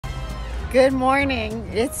Good morning.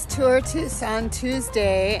 It's Tour Tucson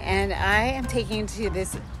Tuesday, and I am taking you to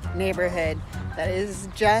this neighborhood that is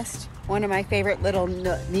just one of my favorite little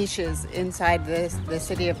niches inside the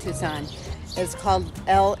city of Tucson. It's called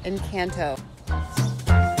El Encanto.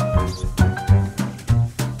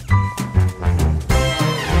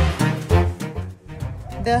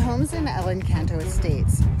 The homes in El Encanto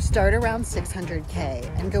Estates start around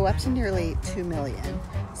 $600K and go up to nearly $2 million.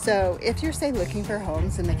 So if you're, say, looking for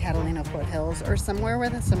homes in the Catalina foothills or somewhere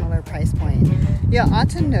with a similar price point, you ought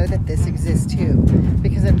to know that this exists too,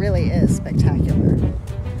 because it really is spectacular.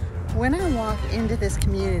 When I walk into this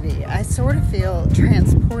community, I sort of feel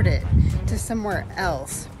transported to somewhere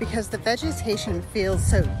else because the vegetation feels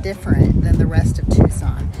so different than the rest of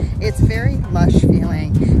Tucson. It's very lush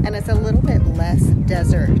feeling, and it's a little bit less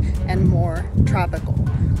desert and more tropical.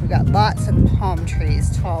 We've got lots of palm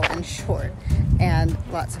trees, tall and short, and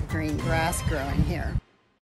lots of green grass growing here.